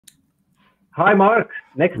Hi, Mark.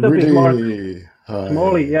 Next up is Mark Rudy,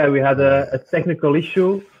 Smalley. hi. Yeah, we had Hi. a technical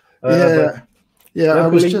issue, but Yeah, yeah.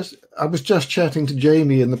 luckily, I was just chatting to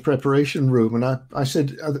Jamie in the preparation room, and I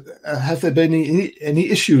said, "Have there been any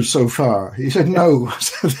issues so far?" He said, "No."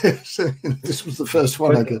 So this was the first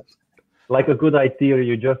one, but I guess. like a good idea,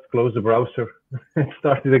 you just close the browser and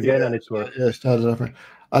start it again, Yeah, and it works. yeah. Started up.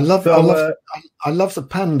 I So, love, I love the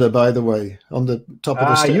panda, by the way, on the top of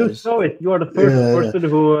the you stairs. saw it. You are the first Yeah, yeah. person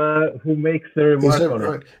who makes a Is remark that on it.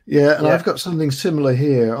 right? Yeah, and Yeah. I've got something similar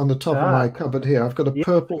here on the top of my Ah, cupboard here. I've got a yeah.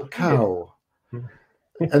 purple See it. cow.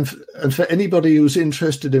 And for anybody who's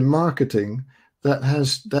interested in marketing, that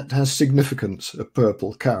has significance. A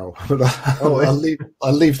purple cow, but Oh,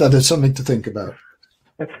 I'll leave that as something to think about.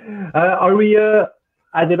 are we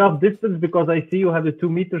at enough distance? Because I see you have the 2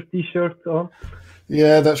 meters t-shirt on.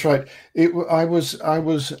 Yeah, that's right. I was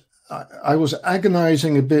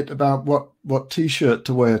agonizing a bit about what t-shirt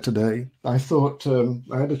to wear today. I thought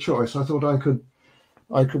I had a choice. I thought I could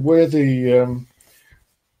wear the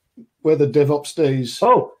DevOps days.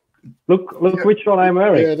 Oh, look Yeah, which one I'm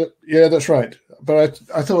wearing. yeah, that's right. But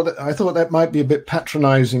I thought that might be a bit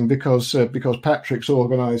patronising because Patrick's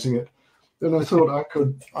organising it. Then I thought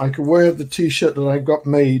I could wear the T-shirt that I got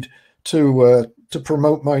made to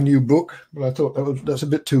promote my new book. But I thought that's a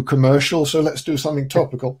bit too commercial. So let's do something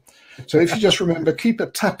topical. So if you just remember, keep a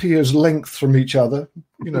tapir's length from each other.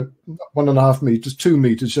 You know, 1.5 meters, 2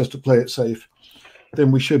 meters, just to play it safe.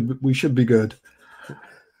 Then we should be good.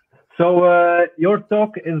 So your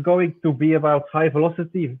talk is going to be about high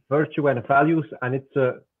velocity, virtue, and values, and it's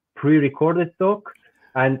a pre-recorded talk,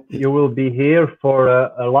 and you will be here for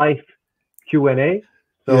a live Q&A.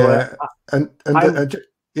 So Yeah, and I'm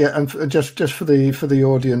yeah, and just for the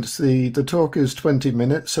audience, the talk is 20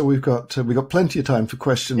 minutes, so we've got plenty of time for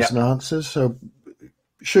questions yeah and answers. So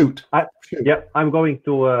shoot, I, shoot. yeah I'm going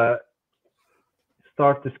to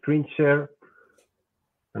start the screen share,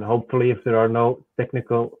 and hopefully, if there are no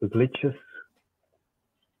technical glitches,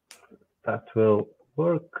 that will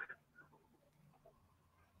work.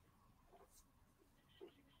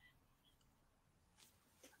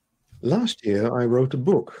 Last year, I wrote a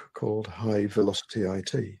book called High Velocity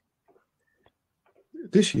IT.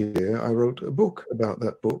 This year, I wrote a book about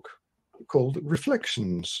that book called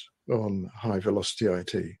Reflections on High Velocity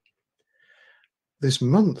IT. This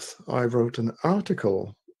month, I wrote an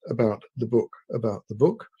article about the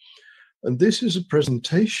book, and this is a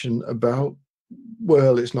presentation about,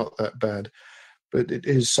 well, it's not that bad, but it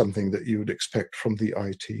is something that you would expect from the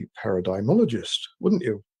IT paradigmologist, wouldn't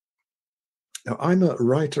you? Now, I'm a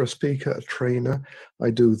writer, a speaker, a trainer.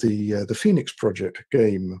 I do the Phoenix Project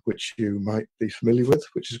game, which you might be familiar with,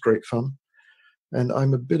 which is great fun. And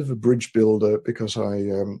I'm a bit of a bridge builder because I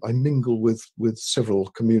mingle with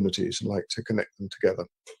several communities and like to connect them together.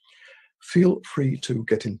 Feel free to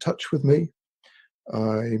get in touch with me.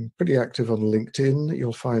 I'm pretty active on LinkedIn.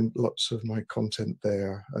 You'll find lots of my content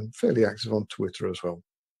there, and fairly active on Twitter as well.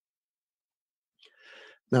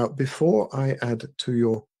 Now, before I add to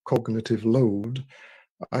your cognitive load,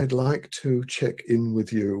 I'd like to check in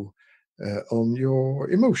with you on your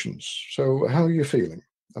emotions. So, how are you feeling?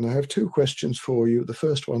 And I have two questions for you. The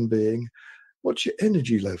first one being, what's your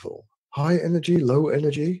energy level? High energy, low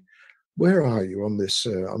energy? Where are you on this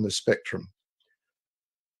spectrum?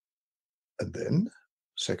 And then,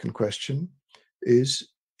 second question is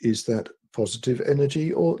that positive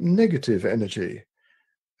energy or negative energy?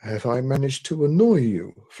 Have I managed to annoy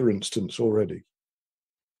you, for instance, already?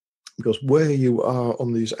 Because where you are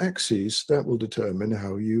on these axes, that will determine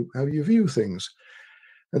how you view things.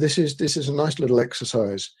 And this is a nice little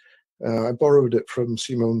exercise. I borrowed it from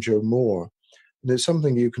Simone Jo Moore, and it's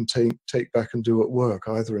something you can take back and do at work,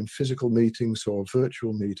 either in physical meetings or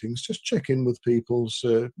virtual meetings. Just check in with people's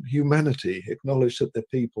humanity, acknowledge that they're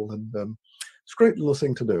people, and it's a great little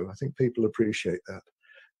thing to do. I think people appreciate that.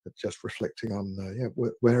 Just reflecting on,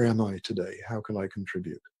 where am I today? How can I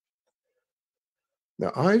contribute?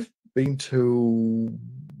 Now, I've been to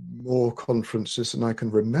more conferences than I can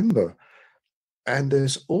remember, and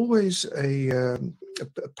there's always a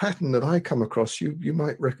pattern that I come across. You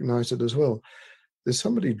might recognize it as well. There's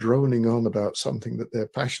somebody droning on about something that they're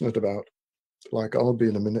passionate about, like I'll be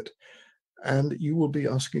in a minute, and you will be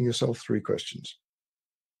asking yourself three questions.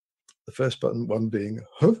 The first one being,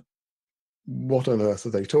 huh? What on earth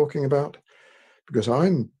are they talking about? Because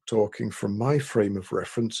I'm talking from my frame of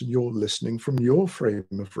reference and you're listening from your frame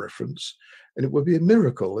of reference, and it would be a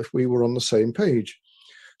miracle if we were on the same page.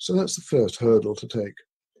 So that's the first hurdle to take.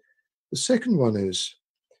 The second one is,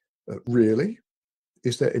 really?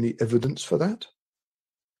 Is there any evidence for that?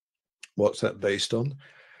 What's that based on?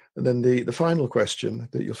 And then the final question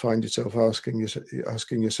that you'll find yourself asking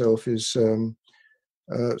yourself is,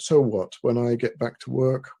 so what? When I get back to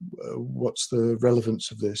work, what's the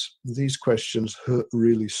relevance of this? These questions hurt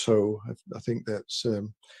really so. I think that's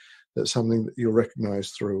something that you'll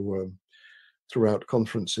recognise throughout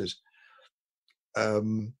conferences.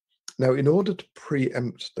 Now, in order to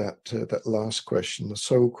preempt that last question, the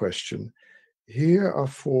so question, here are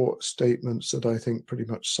 4 statements that I think pretty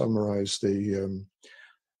much summarise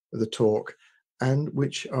the talk, and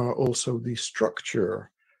which are also the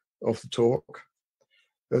structure of the talk.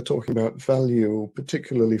 They're talking about value,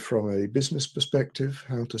 particularly from a business perspective,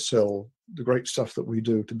 how to sell the great stuff that we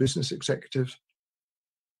do to business executives,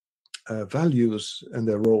 values and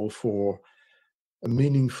their role for a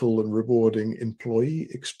meaningful and rewarding employee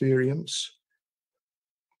experience.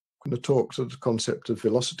 I'm going to talk to the concept of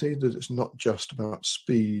velocity, that it's not just about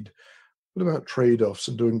speed, but about trade-offs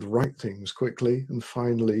and doing the right things quickly. And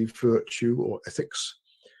finally, virtue or ethics,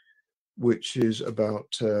 which is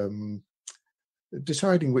about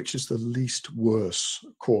deciding which is the least worse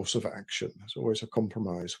course of action. There's always a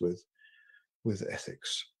compromise with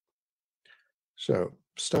ethics. So,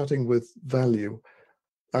 starting with value,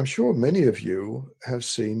 I'm sure many of you have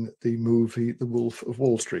seen the movie The Wolf of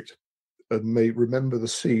Wall Street and may remember the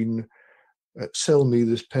scene at Sell Me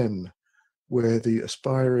This Pen, where the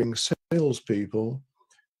aspiring salespeople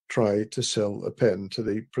try to sell a pen to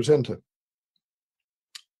the presenter.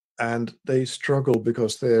 And they struggle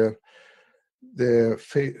because they're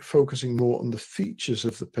focusing more on the features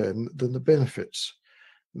of the pen than the benefits.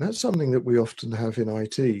 And that's something that we often have in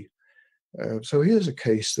IT. So here's a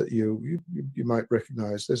case that you might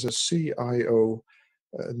recognize. There's a CIO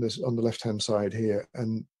and there's on the left-hand side here,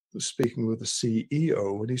 and speaking with the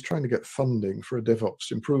CEO, and he's trying to get funding for a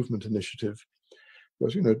DevOps improvement initiative.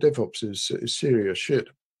 Because, DevOps is serious shit.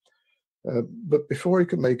 But before he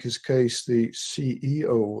can make his case, the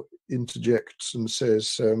CEO interjects and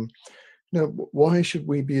says, why should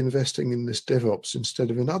we be investing in this DevOps instead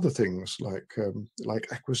of in other things like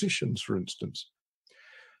acquisitions, for instance?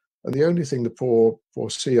 And the only thing the poor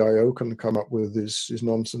CIO can come up with is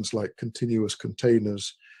nonsense like continuous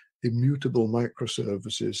containers, immutable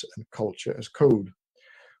microservices, and culture as code,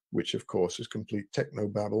 which of course is complete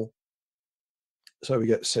technobabble. So he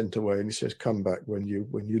gets sent away and he says, come back when you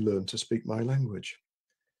learn to speak my language.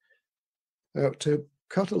 Now, to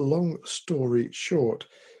cut a long story short,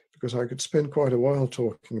 because I could spend quite a while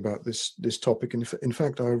talking about this topic. And in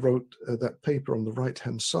fact, I wrote that paper on the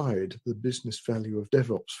right-hand side, The Business Value of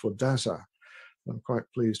DevOps for DASA. I'm quite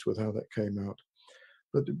pleased with how that came out.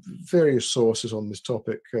 But various sources on this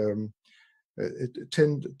topic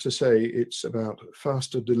tend to say it's about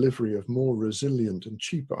faster delivery of more resilient and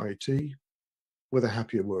cheaper IT with a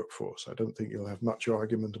happier workforce. I don't think you'll have much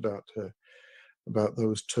argument about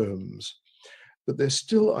those terms. But they're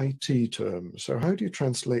still IT terms. So how do you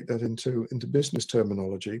translate that into business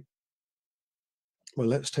terminology? Well,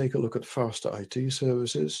 let's take a look at faster IT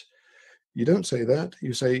services. You don't say that.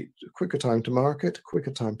 You say quicker time to market, quicker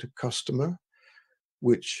time to customer,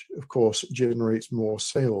 which of course generates more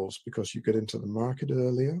sales because you get into the market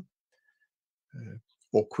earlier,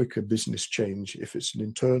 or quicker business change if it's an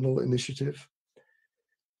internal initiative.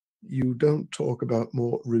 You don't talk about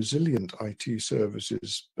more resilient IT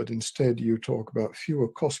services, but instead you talk about fewer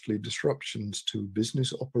costly disruptions to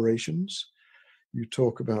business operations. You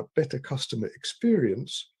talk about better customer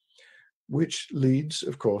experience, which leads,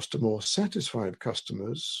 of course, to more satisfied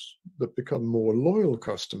customers that become more loyal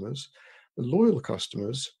customers. The loyal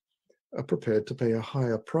customers are prepared to pay a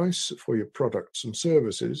higher price for your products and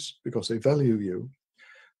services because they value you.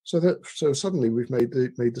 So suddenly we've made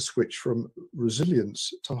the switch from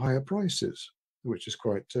resilience to higher prices, which is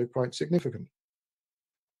quite significant.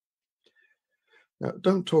 Now,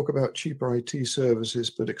 don't talk about cheaper IT services,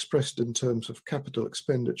 but expressed in terms of capital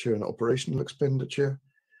expenditure and operational expenditure.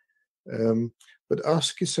 But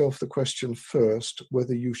ask yourself the question first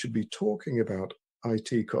whether you should be talking about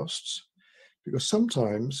IT costs, because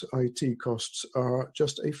sometimes IT costs are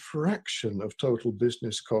just a fraction of total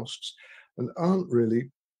business costs and aren't really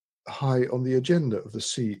high on the agenda of the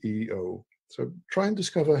CEO. So try and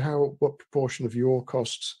discover what proportion of your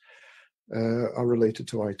costs are related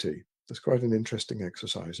to IT. That's quite an interesting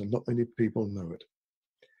exercise, and not many people know it.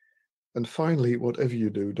 And finally, whatever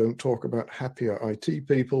you do, don't talk about happier IT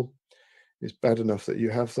people. It's bad enough that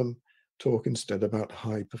you have them. Talk instead about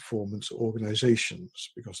high-performance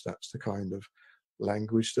organizations, because that's the kind of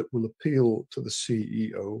language that will appeal to the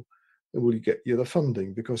CEO. And will get you the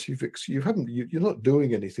funding because you're not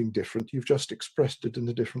doing anything different. You've just expressed it in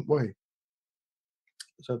a different way.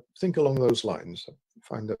 So think along those lines. I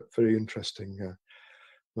find that very interesting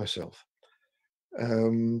myself.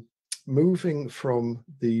 Moving from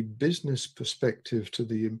the business perspective to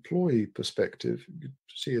the employee perspective, you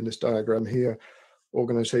see in this diagram here,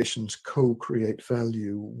 organizations co-create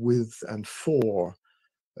value with and for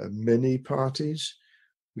many parties.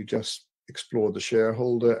 We just explored the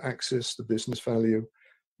shareholder axis, the business value,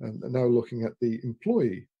 and now looking at the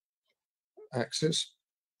employee axis,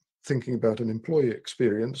 thinking about an employee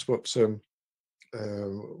experience, what's a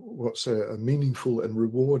meaningful and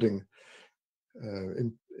rewarding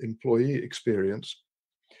employee experience.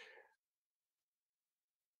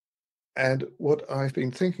 And what I've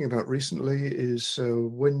been thinking about recently is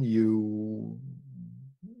when you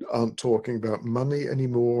aren't talking about money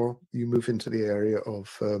anymore, you move into the area of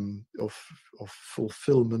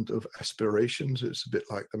fulfillment of aspirations. It's a bit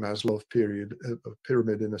like the Maslow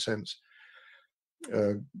pyramid in a sense.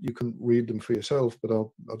 You can read them for yourself, but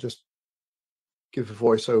I'll just give a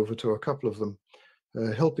voiceover to a couple of them.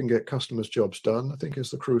 Helping get customers' jobs done, I think, is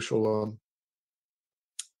the crucial one.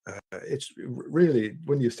 It's really,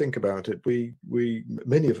 when you think about it,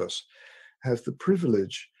 many of us have the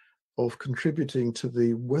privilege of contributing to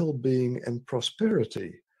the well-being and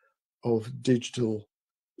prosperity of digital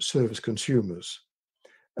service consumers.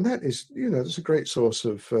 And that is, that's a great source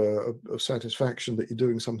of satisfaction that you're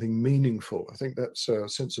doing something meaningful. I think that's a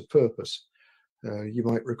sense of purpose. You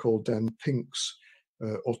might recall Dan Pink's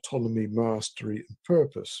autonomy, mastery, and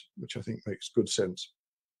purpose, which I think makes good sense.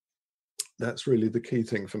 That's really the key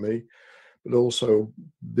thing for me, but also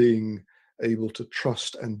being able to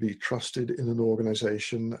trust and be trusted in an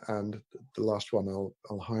organization. And the last one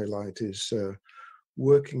I'll highlight is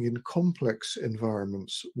working in complex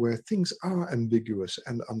environments where things are ambiguous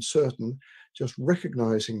and uncertain, just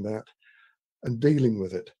recognizing that and dealing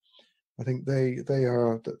with it. I think they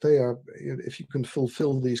are, if you can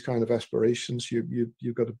fulfill these kind of aspirations,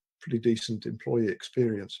 you've got a pretty decent employee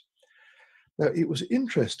experience. Now, it was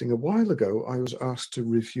interesting, a while ago, I was asked to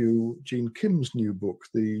review Gene Kim's new book,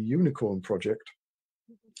 The Unicorn Project.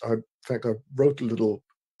 In fact, I wrote a little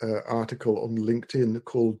article on LinkedIn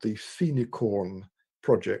called The Phoenicorn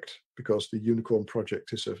Project, because the Unicorn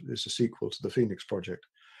Project is a sequel to the Phoenix Project.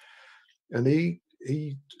 And he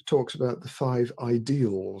talks about the 5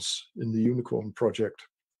 ideals in the Unicorn Project.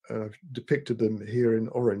 I've depicted them here in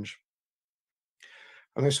orange.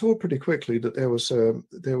 And I saw pretty quickly that there was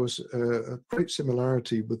a great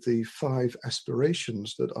similarity with the 5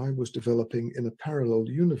 aspirations that I was developing in a parallel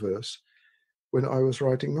universe when I was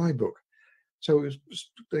writing my book. So it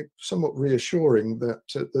was somewhat reassuring that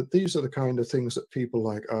these are the kind of things that people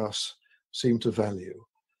like us seem to value.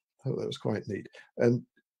 I thought that was quite neat. And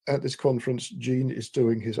at this conference, Gene is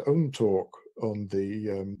doing his own talk on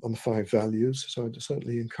the 5 values. So I'd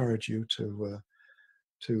certainly encourage you to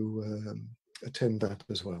attend that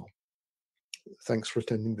as well. Thanks for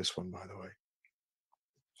attending this one, by the way.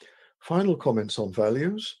 Final comments on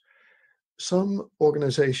values. Some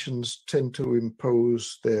organizations tend to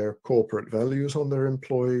impose their corporate values on their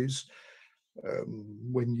employees.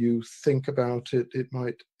 When you think about it, it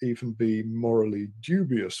might even be morally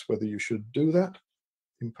dubious whether you should do that,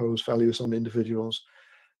 impose values on individuals.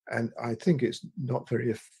 And I think it's not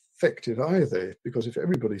very effective either, because if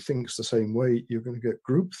everybody thinks the same way, you're going to get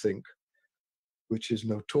groupthink, which is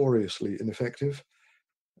notoriously ineffective.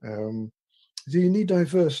 You need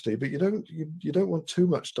diversity, but you don't want too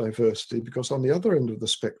much diversity, because on the other end of the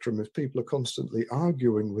spectrum, if people are constantly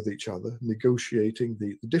arguing with each other, negotiating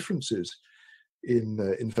the differences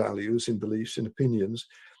in values, in beliefs, in opinions,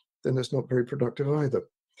 then that's not very productive either.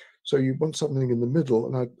 So you want something in the middle,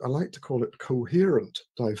 and I like to call it coherent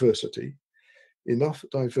diversity, enough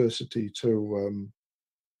diversity to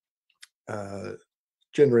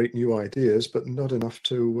generate new ideas, but not enough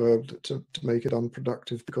to make it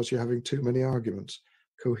unproductive because you're having too many arguments.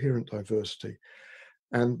 Coherent diversity.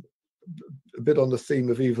 And a bit on the theme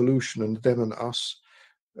of evolution and them and us,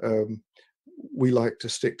 we like to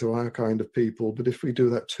stick to our kind of people, but if we do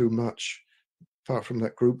that too much, apart from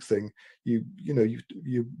that group thing, you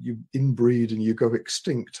inbreed and you go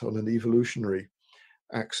extinct on an evolutionary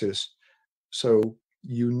axis. So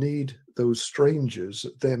you need those strangers,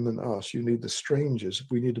 them and us. You need the strangers.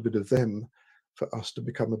 We need a bit of them for us to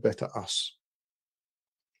become a better us,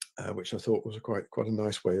 which I thought was quite a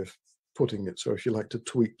nice way of putting it. So if you like to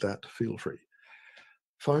tweak that, feel free.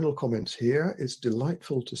 Final comments here. It's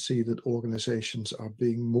delightful to see that organizations are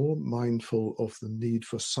being more mindful of the need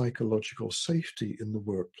for psychological safety in the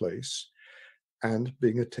workplace and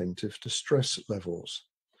being attentive to stress levels.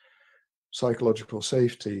 Psychological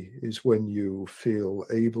safety is when you feel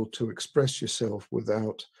able to express yourself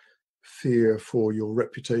without fear for your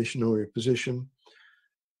reputation or your position,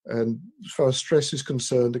 And as far as stress is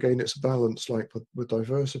concerned, again, it's a balance like with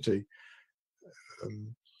diversity.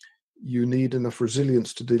 You need enough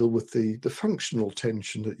resilience to deal with the functional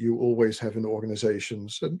tension that you always have in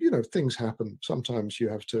organizations. And, things happen. Sometimes you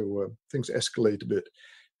have to, things escalate a bit,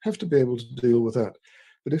 have to be able to deal with that.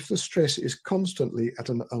 But if the stress is constantly at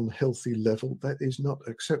an unhealthy level, that is not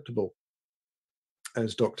acceptable.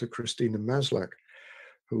 As Dr. Christina Maslach,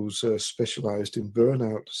 who's specialized in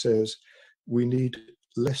burnout, says, we need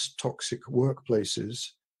less toxic workplaces,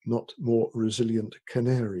 not more resilient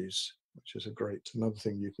canaries, which is another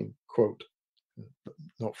thing you can quote,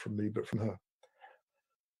 not from me, but from her.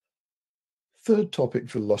 Third topic,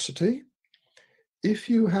 velocity. If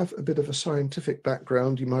you have a bit of a scientific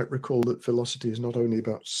background, you might recall that velocity is not only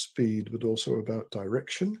about speed, but also about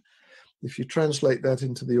direction. If you translate that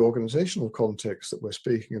into the organizational context that we're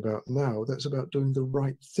speaking about now, that's about doing the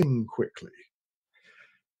right thing quickly.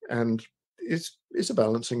 And it's a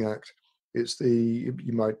balancing act.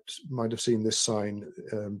 You might have seen this sign.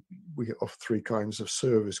 We offer 3 kinds of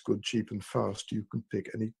service: good, cheap, and fast. You can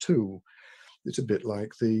pick any 2. It's a bit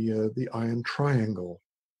like the iron triangle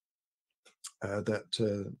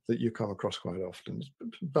that you come across quite often.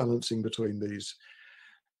 It's balancing between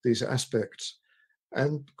these aspects.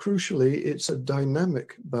 And crucially, it's a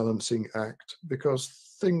dynamic balancing act, because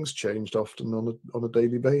things change often on a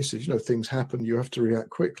daily basis. Things happen. You have to react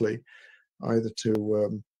quickly, either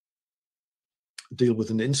to deal with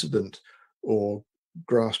an incident or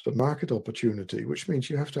grasp a market opportunity, which means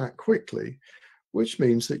you have to act quickly, which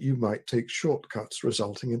means that you might take shortcuts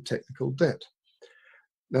resulting in technical debt.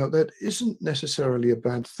 Now, that isn't necessarily a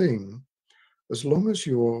bad thing, as long as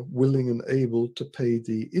you're willing and able to pay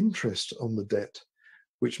the interest on the debt,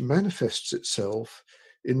 which manifests itself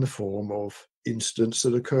in the form of incidents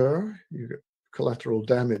that occur. You get collateral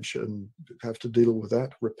damage and have to deal with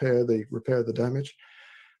that, repair the damage.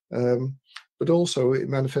 But also it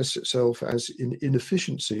manifests itself as in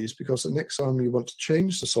inefficiencies, because the next time you want to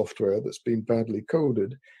change the software that's been badly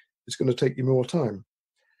coded, it's going to take you more time.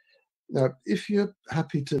 Now, if you're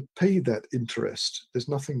happy to pay that interest, there's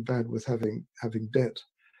nothing bad with having debt.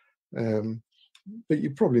 But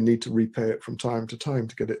you probably need to repay it from time to time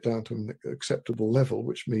to get it down to an acceptable level,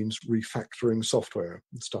 which means refactoring software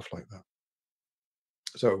and stuff like that.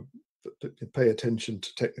 So pay attention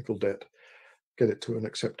to technical debt, get it to an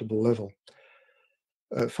acceptable level.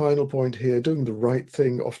 Final point here, doing the right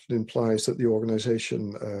thing often implies that the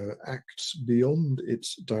organization acts beyond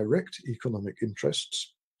its direct economic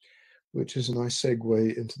interests, which is a nice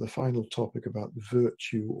segue into the final topic about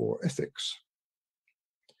virtue or ethics.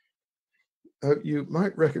 You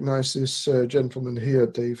might recognize this gentleman here,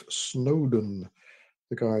 Dave Snowden,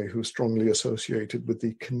 the guy who's strongly associated with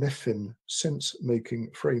the Cynefin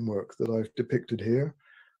sense-making framework that I've depicted here.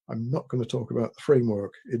 I'm not going to talk about the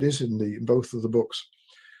framework. It is in both of the books.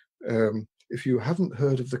 If you haven't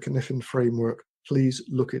heard of the Cynefin framework, please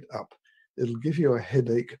look it up. It'll give you a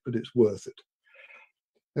headache, but it's worth it.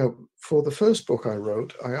 Now, for the first book I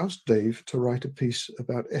wrote, I asked Dave to write a piece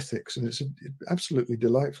about ethics, and it's an absolutely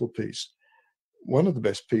delightful piece. One of the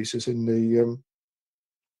best pieces in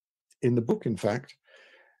the book, in fact.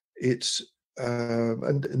 It's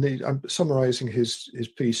I'm summarizing his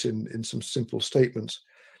piece in some simple statements.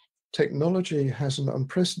 Technology has an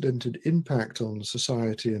unprecedented impact on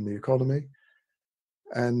society and the economy,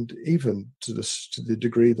 and even to the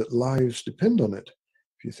degree that lives depend on it.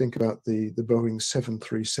 If you think about the Boeing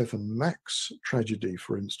 737 MAX tragedy,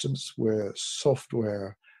 for instance, where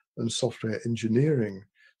software and software engineering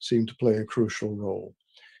seem to play a crucial role.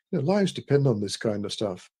 Lives depend on this kind of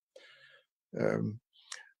stuff.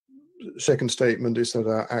 Second statement is that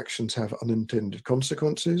our actions have unintended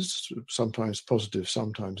consequences, sometimes positive,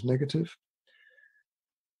 sometimes negative,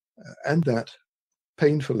 and that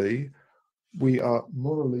painfully we are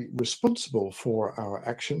morally responsible for our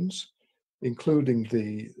actions, including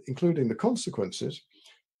the consequences.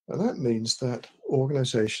 And that means that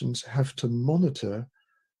organizations have to monitor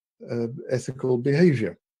ethical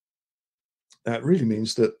behavior. That really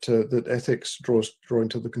means that ethics drawing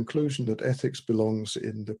to the conclusion that ethics belongs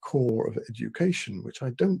in the core of education, which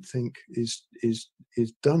I don't think is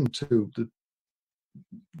done to the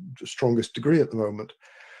strongest degree at the moment.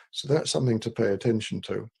 So that's something to pay attention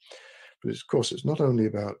to. But of course, it's not only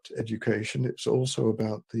about education; it's also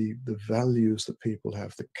about the values that people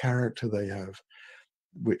have, the character they have,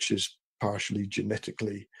 which is partially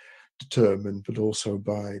genetically determined, but also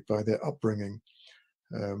by their upbringing.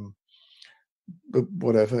 But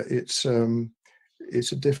whatever, it's a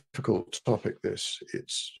difficult topic.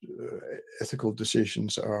 Ethical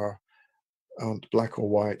decisions are aren't black or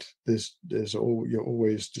white. You're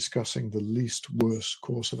always discussing the least worst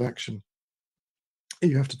course of action.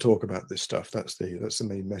 You have to talk about this stuff. That's the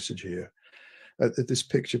main message here. This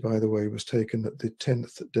picture, by the way, was taken at the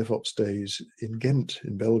 10th DevOps Days in Ghent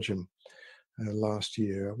in Belgium last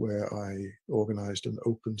year, where I organized an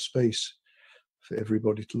open space for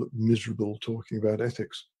everybody to look miserable talking about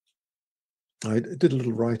ethics. I did a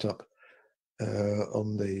little write-up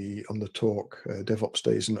on the talk. DevOps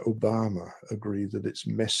Days, and Obama agreed that it's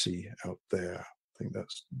messy out there. I think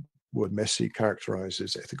that's the word messy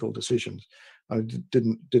characterizes ethical decisions. I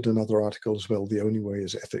did another article as well. The only way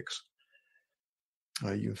is ethics.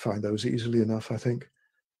 You can find those easily enough, I think.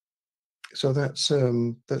 So that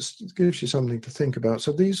gives you something to think about.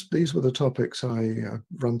 So these were the topics I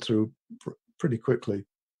run through pretty quickly,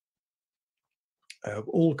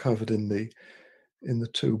 all covered in the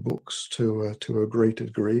two books to a greater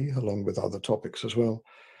degree, along with other topics as well.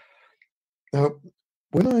 Now,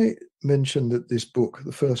 when I mentioned that this book,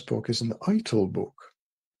 the first book, is an ITIL book,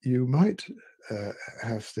 you might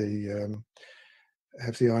have the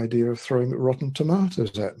idea of throwing rotten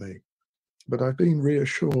tomatoes at me. But I've been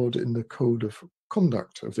reassured in the code of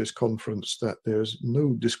conduct of this conference that there's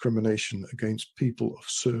no discrimination against people of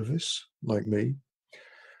service like me.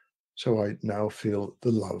 So I now feel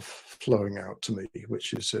the love flowing out to me,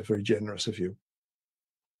 which is very generous of you.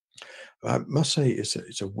 I must say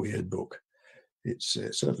it's a weird book. It's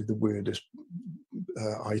certainly the weirdest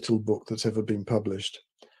ITIL book that's ever been published,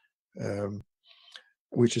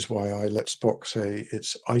 which is why I let Spock say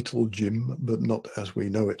it's ITIL Jim, but not as we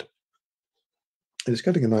know it. It's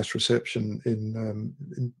getting a nice reception in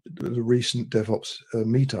the recent DevOps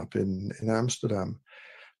meetup in Amsterdam.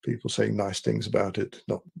 People saying nice things about it.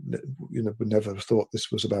 We never thought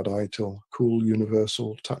this was about ITIL. Cool,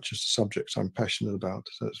 universal, touches the subjects I'm passionate about.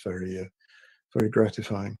 So it's very, very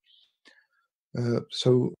gratifying.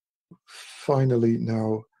 So finally,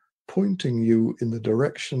 now pointing you in the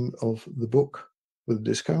direction of the book with a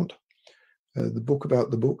discount. The book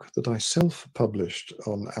about the book that I self-published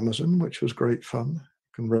on Amazon, which was great fun. I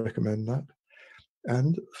can recommend that.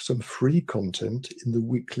 And some free content in the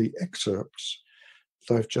weekly excerpts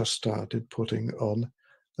that I've just started putting on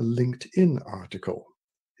a LinkedIn article.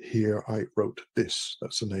 Here I wrote this.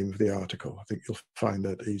 That's the name of the article. I think you'll find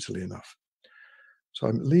that easily enough. So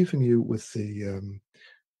I'm leaving you with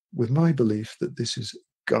with my belief that this is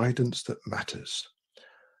guidance that matters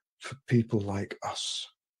for people like us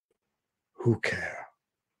who care.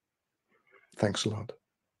 Thanks a lot.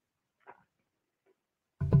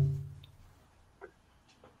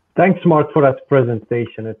 Thanks, Mark, for that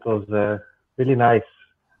presentation. It was really nice.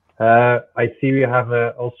 I see we have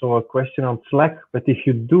also a question on Slack, but if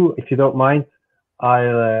you don't mind,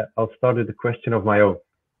 I'll start with a question of my own.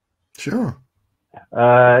 Sure.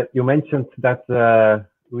 You mentioned that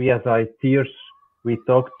we as ITers, we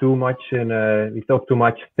talk too much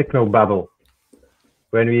technobabble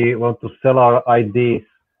when we want to sell our ideas.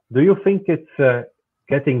 Do you think it's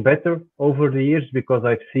getting better over the years? Because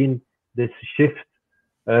I've seen this shift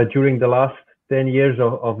during the last 10 years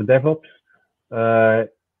of DevOps.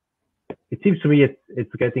 It seems to me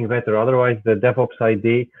it's getting better. Otherwise, the DevOps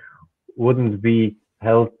idea wouldn't be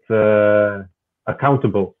held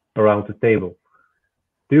accountable around the table.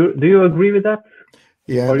 Do you agree with that?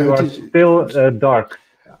 Yeah. Or you are still dark?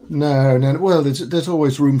 No. Well, there's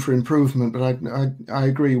always room for improvement, but I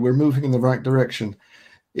agree. We're moving in the right direction.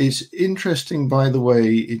 It's interesting, by the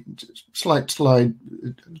way. Slight slide.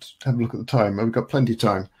 Let's have a look at the time. We've got plenty of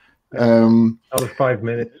time. Another 5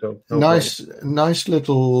 minutes. So no nice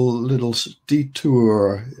little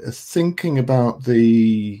detour. Thinking about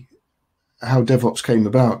how DevOps came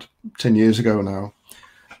about 10 years ago now,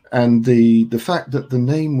 and the fact that the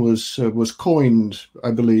name was coined,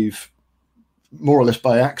 I believe, more or less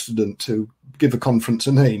by accident to give a conference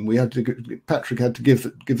a name. Patrick had to give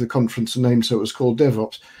the conference a name, so it was called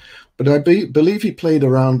DevOps. But I believe he played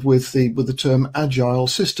around with the term Agile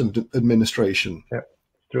System Administration. Yeah,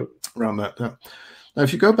 true. Around that. Yeah. Now,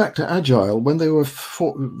 if you go back to Agile, when they were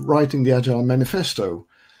writing the Agile Manifesto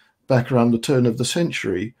back around the turn of the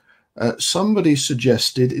century, somebody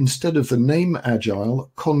suggested, instead of the name Agile,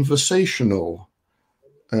 conversational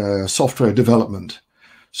software development.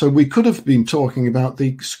 So we could have been talking about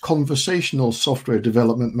the conversational software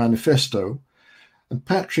development manifesto, and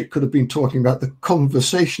Patrick could have been talking about the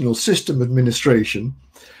conversational system administration.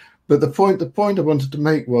 But the point I wanted to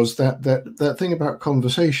make was that thing about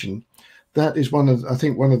conversation, that is one of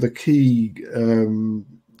the key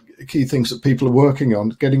things that people are working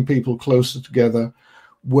on, getting people closer together,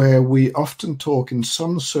 where we often talk in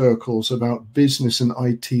some circles about business and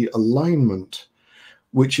IT alignment.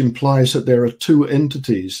 which implies that there are two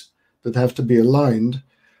entities that have to be aligned.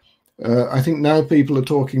 I think now people are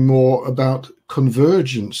talking more about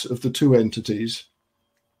convergence of the two entities.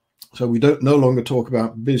 So we don't no longer talk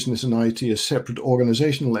about business and IT as separate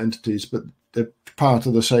organizational entities, but they're part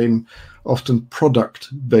of the same, often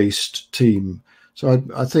product-based team. So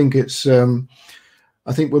I think it's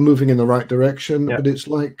I think we're moving in the right direction. Yeah. But it's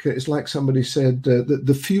like somebody said, that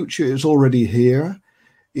the future is already here.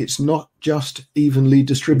 It's not just evenly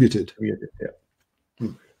distributed. Yeah.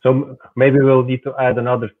 So maybe we'll need to add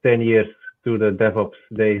another 10 years to the DevOps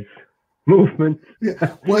days movement.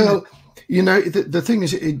 Yeah. Well, you know, the thing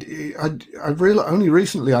is, only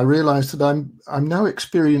recently I realized that I'm now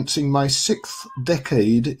experiencing my 6th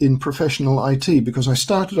decade in professional IT, because I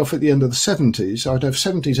started off at the end of the 70s. I'd have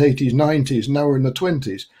 70s, 80s, 90s, and now we're in the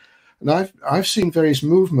 20s. And I've seen various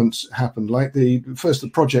movements happen, like the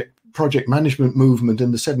project management movement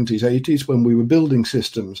in the 70s, 80s, when we were building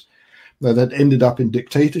systems. Now, that ended up in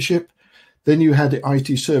dictatorship. Then you had the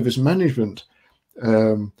IT service management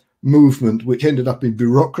movement, which ended up in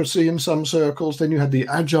bureaucracy in some circles. Then you had the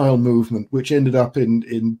Agile movement, which ended up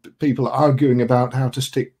in people arguing about how to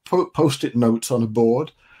stick post-it notes on a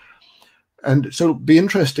board. And so it'll be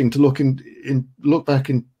interesting to look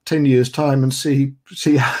back in 10 years' time and see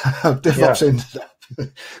how DevOps ended up.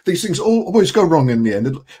 These things always go wrong in the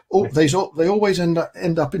end. They always end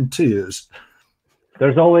up in tears.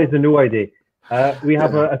 There's always a new idea. We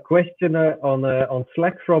have a question on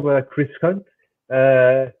Slack from Chris Hunt.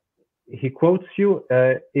 He quotes you,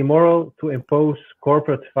 immoral to impose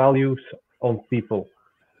corporate values on people.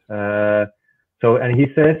 And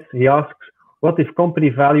he asks, what if company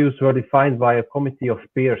values were defined by a committee of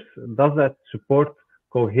peers? Does that support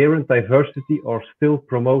coherent diversity or still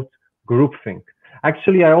promote groupthink?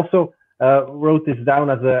 Actually, I also wrote this down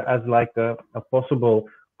as a possible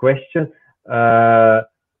question.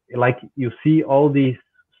 Like you see all these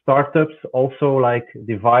startups also like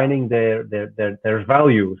defining their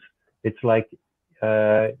values. It's like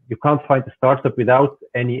you can't find a startup without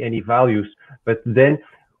any values. But then,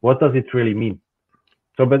 what does it really mean?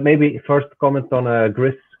 So, but maybe first comment on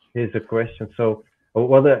Gris. Here's a question. So,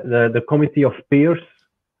 what the committee of peers?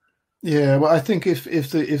 Yeah, well, I think if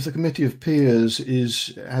the committee of peers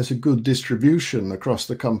has a good distribution across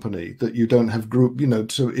the company, that you don't have group,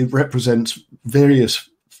 so it represents various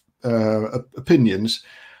opinions,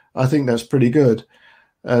 I think that's pretty good.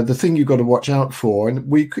 The thing you've got to watch out for, and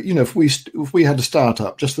we could, if we had a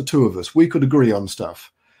startup, just the two of us, we could agree on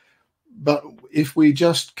stuff. But if we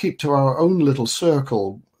just keep to our own little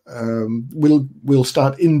circle, we'll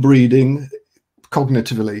start inbreeding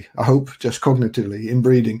cognitively. I hope just cognitively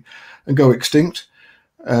inbreeding, and go extinct.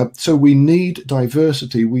 So we need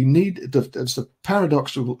diversity. We need that's the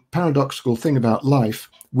paradoxical thing about life.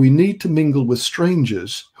 We need to mingle with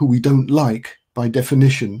strangers who we don't like by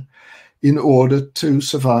definition, in order to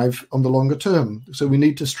survive on the longer term. So we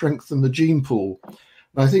need to strengthen the gene pool. And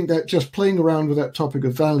I think that just playing around with that topic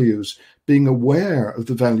of values, being aware of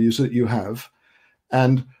the values that you have,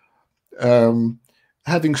 and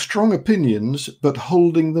having strong opinions, but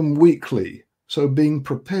holding them weakly. So being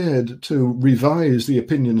prepared to revise the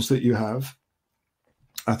opinions that you have.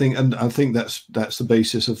 I think that's the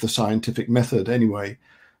basis of the scientific method anyway.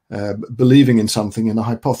 Believing in something, in a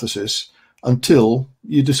hypothesis, until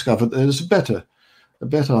you discover there's a better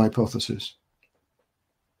hypothesis.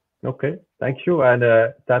 Okay, thank you. And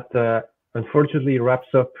that unfortunately wraps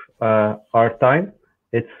up our time.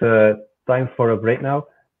 It's time for a break now.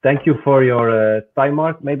 Thank you for your time,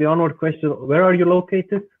 Mark. Maybe onward question. Where are you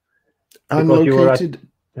located? I'm located,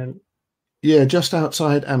 just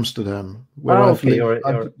outside Amsterdam, where I've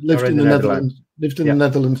lived in the Netherlands. Lived in the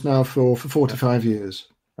Netherlands now for 45 years.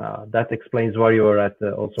 That explains why you were at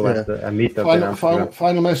a meetup in Amsterdam.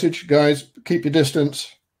 Final message, guys. Keep your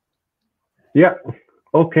distance. Yeah.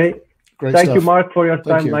 Okay. Great Thank stuff. you, Mark, for your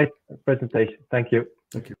time. Nice presentation. Thank you.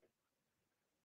 Thank you.